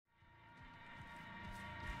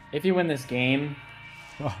If you win this game,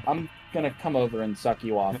 I'm gonna come over and suck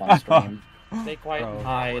you off on stream. Stay quiet and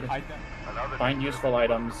hide. Find useful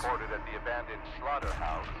items.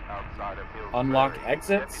 Unlock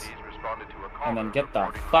exits. And then get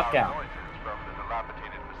the fuck out.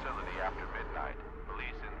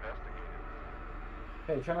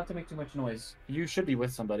 Hey, try not to make too much noise. You should be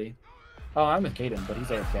with somebody. Oh, I'm with Caden, but he's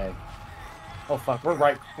AFK. Oh fuck, we're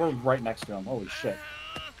right next to him. Holy shit.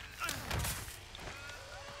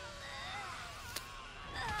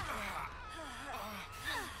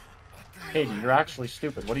 Caden, you're actually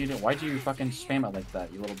stupid. What are you doing? Why'd you fucking spam it like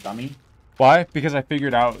that, you little dummy? Why? Because I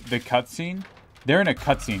figured out the cutscene. They're in a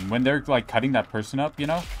cutscene. When they're like cutting that person up, you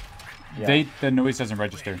know? Yeah. The noise doesn't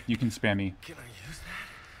register. You can spam me. Can I use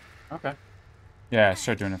that? Okay. Yeah,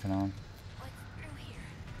 start doing it from now on.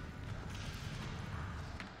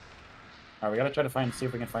 Alright, we gotta try to see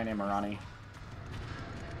if we can find Amarani.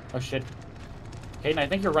 Oh shit. Caden, I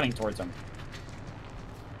think you're running towards him.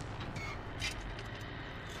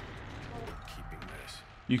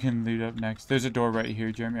 You can loot up next. There's a door right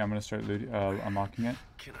here, Jeremy. I'm gonna start unlocking it.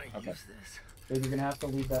 Can I use this? Dude, you're gonna have to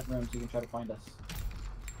leave that room so you can try to find us.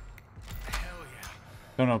 Hell yeah.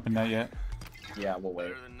 Don't open that yet. Yeah, we'll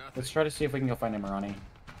wait. Let's try to see if we can go find Amarani.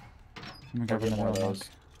 I'm gonna get more of those.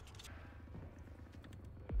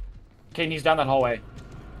 Caden, he's down that hallway.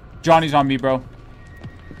 Johnny's on me, bro.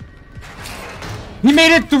 He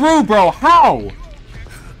made it through, bro. How?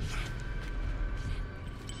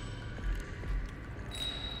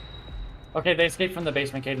 Okay, they escaped from the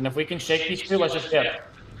basement, Caden. If we can shake these two, let's just dip.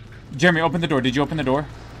 Jeremy, open the door. Did you open the door?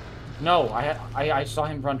 No, I saw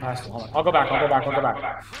him run past him. Hold on. I'll go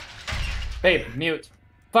back. Babe, mute.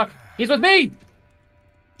 Fuck, he's with me!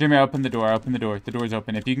 Jeremy, I opened the door. The door's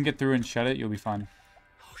open. If you can get through and shut it, you'll be fine.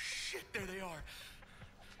 Oh shit, there they are.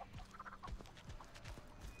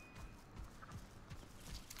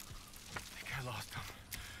 I think I lost him.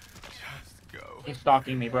 Just go. He's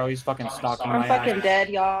stalking me, bro. He's fucking stalking me. I'm fucking dead,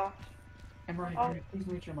 y'all. Emirani, please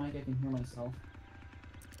mute your mic. I can hear myself.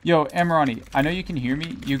 Yo, Emirani, I know you can hear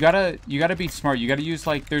me. You gotta be smart. You gotta use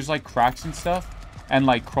there's cracks and stuff, and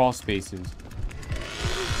crawl spaces.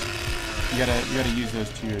 You gotta use those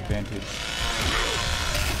to your advantage.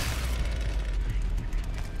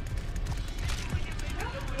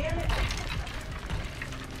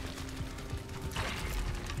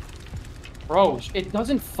 Bro, it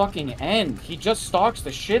doesn't fucking end. He just stalks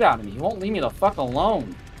the shit out of me. He won't leave me the fuck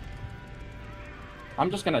alone. I'm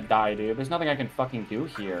just gonna die, dude. There's nothing I can fucking do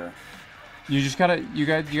here. You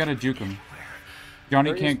gotta juke him.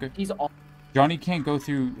 Johnny can't go. Johnny can't go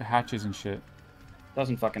through hatches and shit.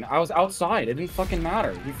 Doesn't fucking. I was outside. It didn't fucking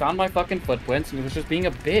matter. He found my fucking footprints and he was just being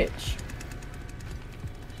a bitch.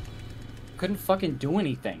 Couldn't fucking do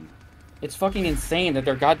anything. It's fucking insane that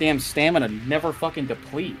their goddamn stamina never fucking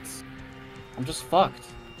depletes. I'm just fucked.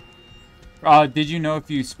 Did you know if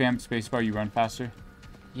you spam spacebar you run faster?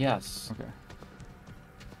 Yes. Okay.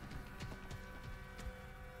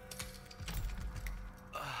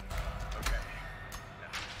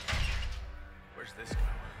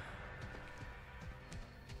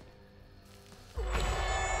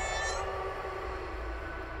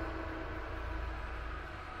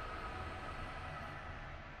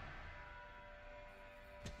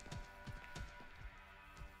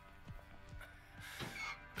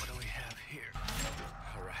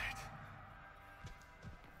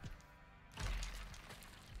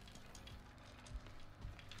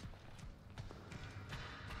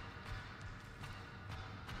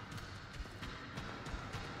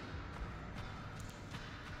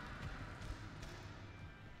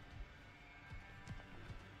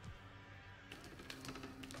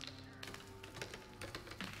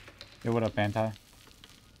 Yo, what up, Anti?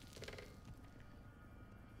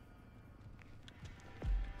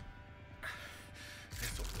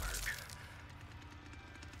 This'll work.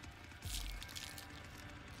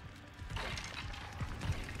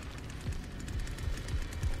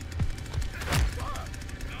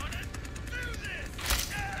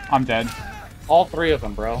 I'm dead. All three of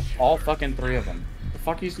them, bro. All fucking three of them. What the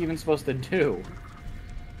fuck is he even supposed to do?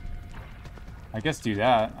 I guess do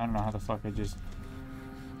that. I don't know how the fuck I just...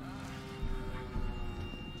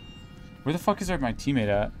 Where the fuck is my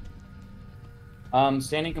teammate at?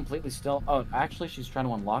 Standing completely still. Oh, actually, she's trying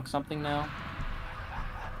to unlock something now.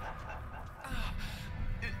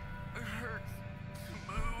 It hurts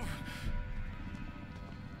to move.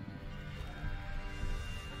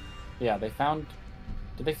 Yeah, they found...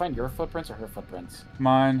 Did they find your footprints or her footprints?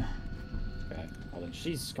 Mine. Okay, well then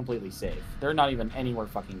she's completely safe. They're not even anywhere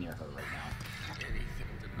fucking near her right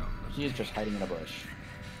now. She is just hiding in a bush.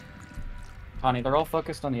 Connie, they're all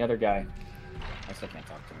focused on the other guy. I still can't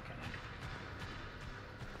talk to him, can I?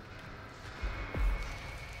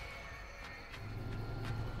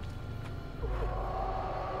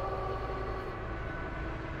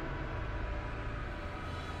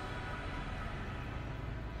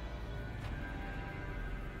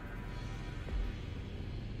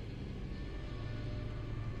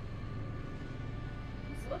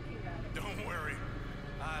 Don't worry.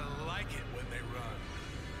 I like it when they run.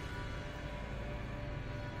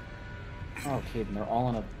 Oh, kid, and they're all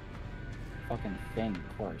in a fucking thing,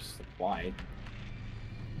 of course. Like, why?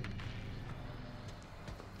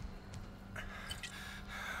 I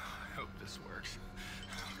hope this works.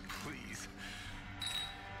 Please.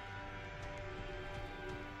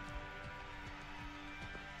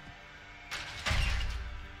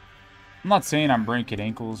 I'm not saying I'm breaking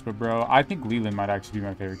ankles, but bro, I think Leland might actually be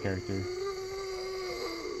my favorite character.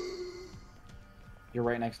 You're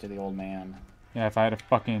right next to the old man. Yeah, if I had a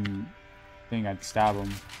fucking thing, I'd stab him.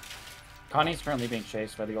 Connie's currently being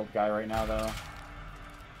chased by the old guy right now, though.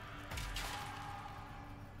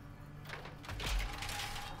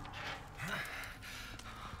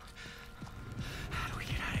 How do we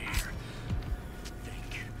get out of here?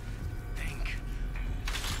 Think.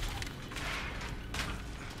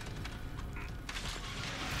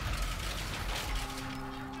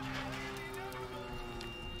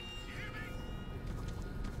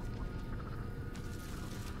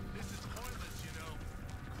 This is pointless, you know.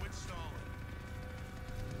 Quit stalling.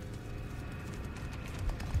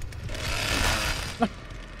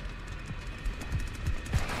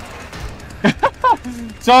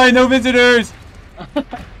 Sorry, no visitors!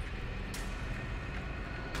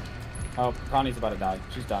 Oh, Connie's about to die.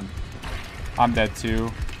 She's done. I'm dead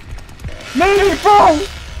too. Maybe, bro!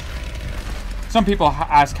 Some people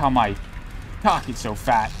ask how my cock is so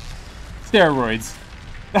fat. Steroids.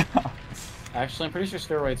 Actually, I'm pretty sure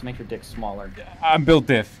steroids make your dick smaller. I'm built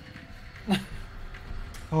diff.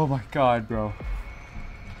 Oh my god, bro.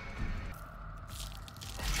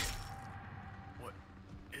 What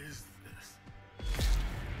is this?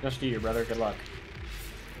 Just to you, brother. Good luck.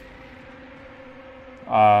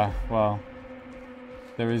 Well,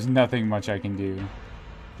 there is nothing much I can do.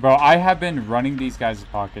 Bro, I have been running these guys'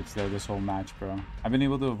 pockets, though, this whole match, bro. I've been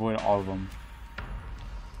able to avoid all of them.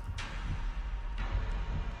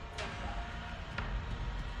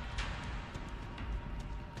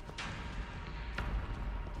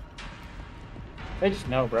 They just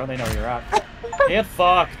know, bro. They know where you're at. Get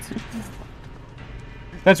fucked.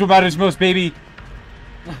 That's what matters most, baby.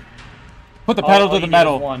 Put the pedal to the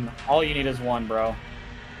metal. One. All you need is one, bro.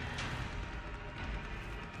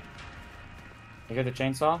 You hear the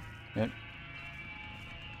chainsaw? Yep.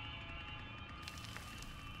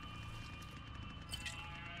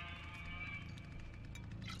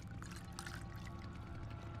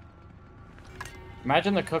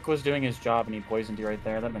 Imagine the cook was doing his job and he poisoned you right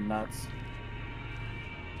there. That'd been nuts.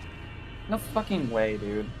 No fucking way,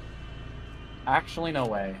 dude. Actually, no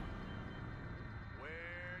way.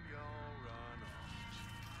 Where'd y'all run off to?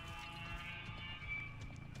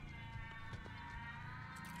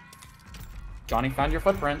 Johnny found your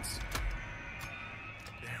footprints.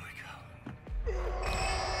 There we go.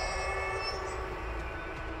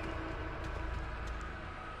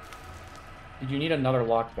 You need another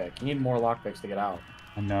lockpick. You need more lockpicks to get out.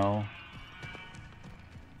 I know.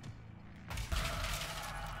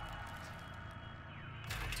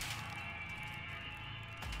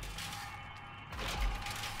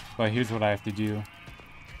 But here's what I have to do.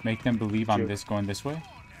 Make them believe I'm going this way.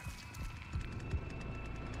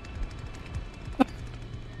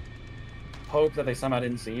 Hope that they somehow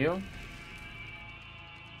didn't see you.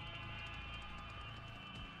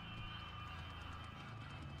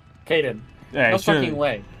 Kaden. Yeah, no sure. fucking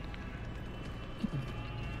way.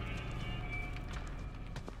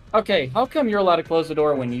 Okay, how come you're allowed to close the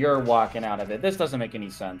door when you're walking out of it? This doesn't make any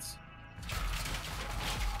sense.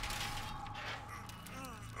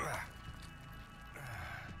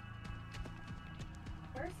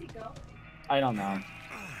 Where's he going? I don't know.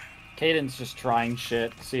 Caden's just trying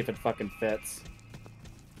shit to see if it fucking fits.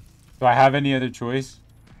 Do I have any other choice?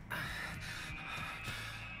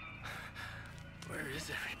 Where is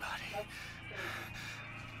everybody?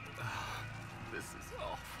 Oh, this is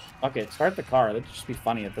awful. Okay, start the car. That'd just be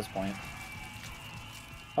funny at this point.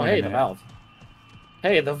 Oh, Wait a hey, the minute. valve.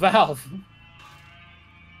 Hey, the valve!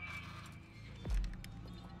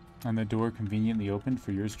 And the door conveniently opened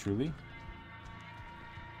for yours truly?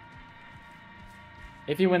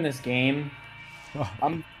 If you win this game,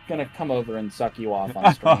 I'm gonna come over and suck you off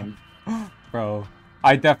on stream. Bro,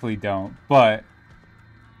 I definitely don't, but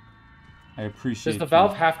I appreciate Does the you.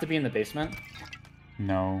 valve have to be in the basement?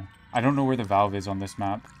 No. I don't know where the valve is on this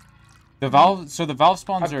map. The valve, so the valve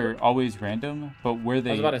spawns are always random, but where I was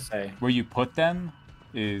they, about to say. where you put them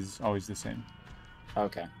is always the same.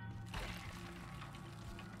 Okay.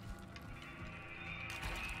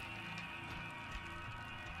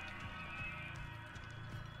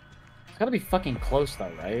 It's gotta be fucking close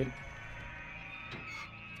though, right?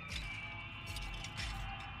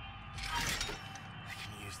 I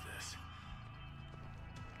can use this.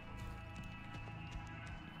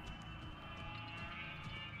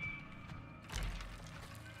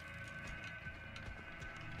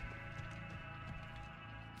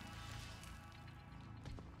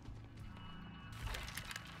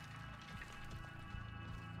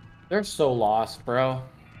 They're so lost, bro.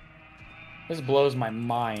 This blows my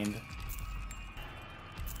mind.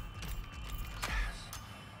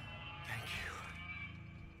 Thank you.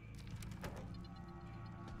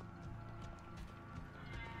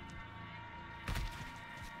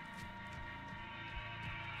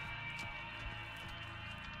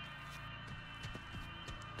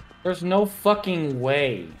 There's no fucking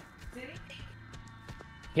way.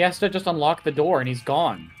 He has to just unlock the door and he's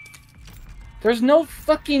gone. There's no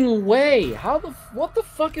fucking way. How the what the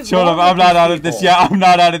fuck is Shut wrong up, I'm with not these out of this people? yet. I'm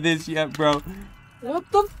not out of this yet, bro. What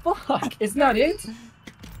the fuck? Isn't that it?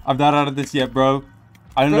 I'm not out of this yet, bro.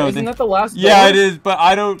 I don't Bro, know. isn't that the last door? Yeah, it is, but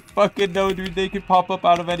I don't fucking know, dude. They could pop up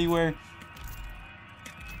out of anywhere.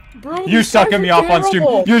 Bro, You're these sucking guys me are off on stream.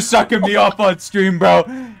 terrible. You're sucking me off on stream, bro.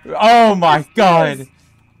 Oh my god.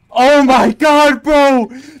 Oh my god,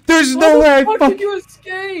 bro. There's no way. How the fuck did you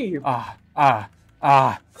escape?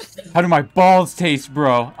 How do my balls taste,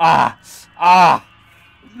 bro? Yeah,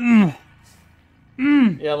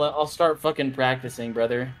 I'll start fucking practicing,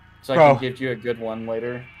 brother. So I Bro. can give you a good one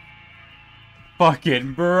later.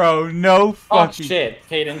 Fucking bro, no Talk fucking. shit,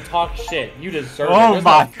 Caden. Talk shit. You deserve it. Oh There's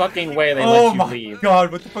my- no fucking way they Oh let you my leave.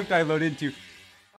 god, what the fuck did I load into?